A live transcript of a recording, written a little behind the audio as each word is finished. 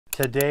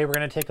Today we're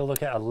going to take a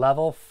look at a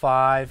Level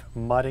 5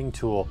 mudding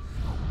tool.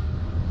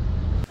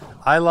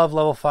 I love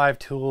Level 5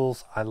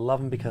 tools. I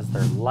love them because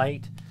they're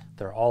light.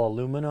 They're all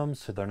aluminum,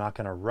 so they're not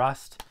going to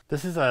rust.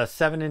 This is a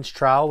 7-inch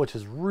trowel, which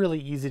is really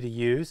easy to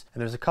use.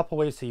 And there's a couple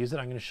ways to use it.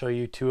 I'm going to show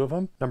you two of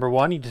them. Number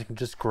one, you can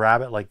just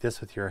grab it like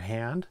this with your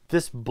hand.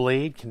 This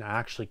blade can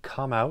actually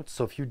come out.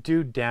 So if you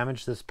do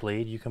damage this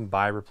blade, you can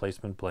buy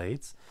replacement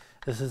blades.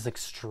 This is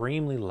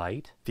extremely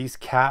light. These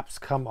caps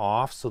come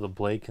off so the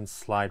blade can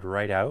slide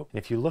right out. And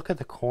if you look at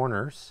the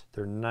corners,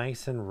 they're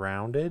nice and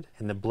rounded.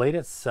 And the blade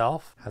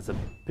itself has a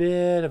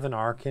bit of an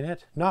arc in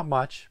it. Not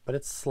much, but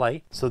it's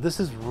slight. So this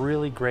is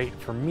really great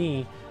for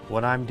me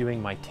when I'm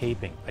doing my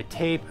taping. I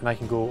tape and I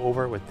can go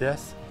over it with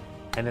this.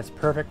 And it's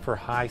perfect for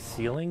high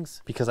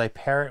ceilings because I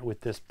pair it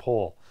with this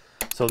pole.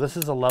 So this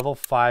is a Level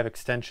 5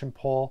 extension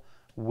pole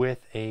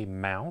with a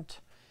mount.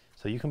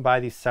 So you can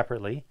buy these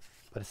separately.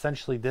 But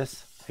essentially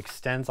this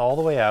extends all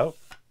the way out.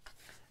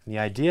 And the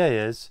idea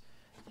is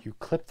you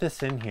clip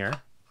this in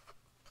here.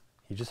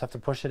 You just have to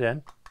push it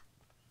in.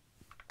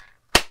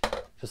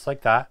 Just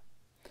like that.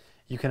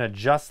 You can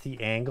adjust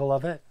the angle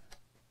of it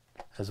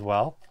as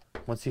well.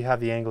 Once you have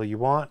the angle you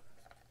want,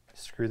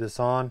 screw this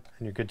on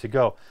and you're good to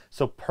go.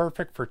 So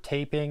perfect for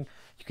taping.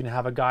 You can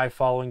have a guy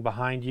following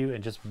behind you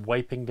and just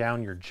wiping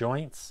down your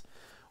joints.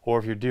 Or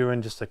if you're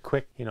doing just a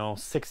quick,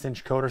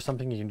 6-inch coat or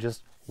something, you can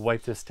just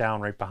wipe this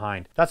down right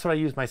behind. That's what I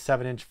use my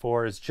 7-inch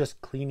for, is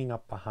just cleaning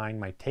up behind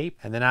my tape.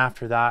 And then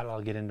after that,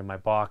 I'll get into my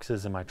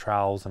boxes and my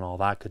trowels and all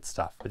that good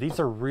stuff. But these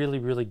are really,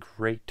 really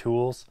great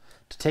tools.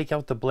 To take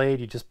out the blade,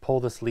 you just pull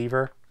this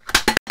lever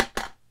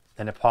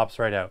and it pops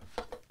right out.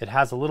 It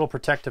has a little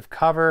protective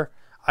cover.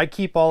 I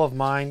keep all of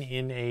mine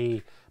in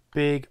a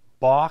big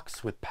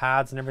box with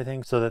pads and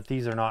everything so that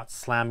these are not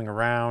slamming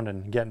around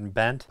and getting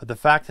bent. But the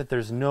fact that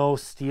there's no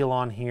steel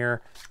on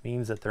here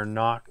means that they're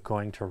not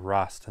going to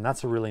rust, and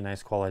that's a really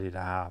nice quality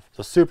to have.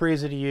 So super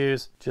easy to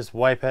use. Just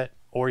wipe it,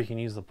 or you can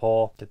use the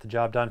pole. Get the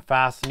job done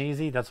fast and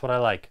easy. That's what I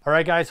like. All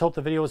right guys, hope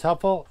the video was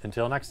helpful.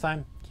 Until next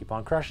time, keep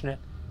on crushing it,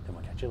 and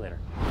we'll catch you later.